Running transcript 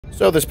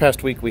So this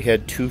past week we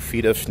had 2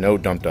 feet of snow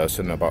dumped us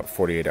in about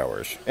 48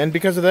 hours. And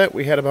because of that,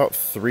 we had about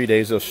 3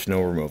 days of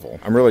snow removal.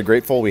 I'm really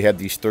grateful we had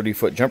these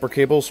 30-foot jumper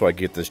cables so I could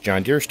get this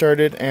John Deere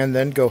started and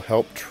then go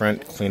help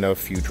Trent clean a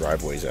few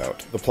driveways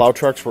out. The plow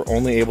trucks were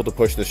only able to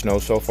push the snow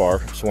so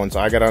far, so once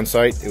I got on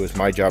site, it was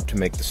my job to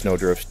make the snow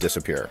drifts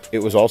disappear. It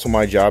was also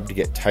my job to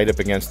get tight up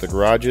against the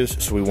garages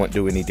so we wouldn't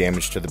do any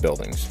damage to the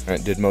buildings.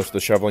 Trent did most of the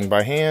shoveling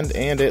by hand,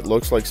 and it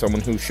looks like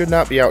someone who should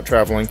not be out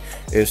traveling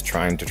is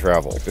trying to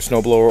travel. The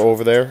snowblower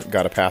over there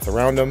got a path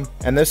around him,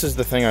 and this is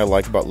the thing I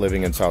like about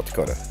living in South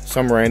Dakota.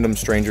 Some random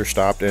stranger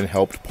stopped and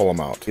helped pull him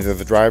out. Neither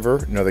the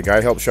driver, nor the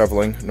guy helped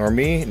shoveling, nor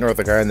me, nor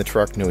the guy in the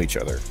truck knew each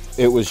other.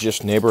 It was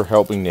just neighbor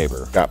helping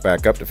neighbor. Got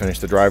back up to finish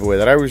the driveway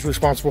that I was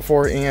responsible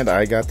for, and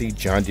I got the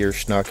John Deere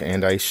snuck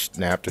and I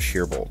snapped a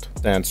shear bolt.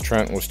 Since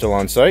Trent was still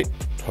on site,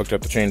 hooked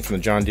up the chain from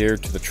the John Deere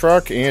to the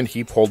truck, and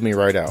he pulled me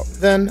right out.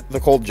 Then the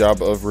cold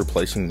job of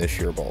replacing this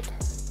shear bolt.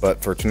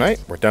 But for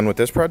tonight, we're done with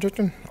this project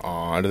and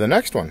on to the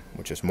next one,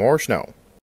 which is more snow.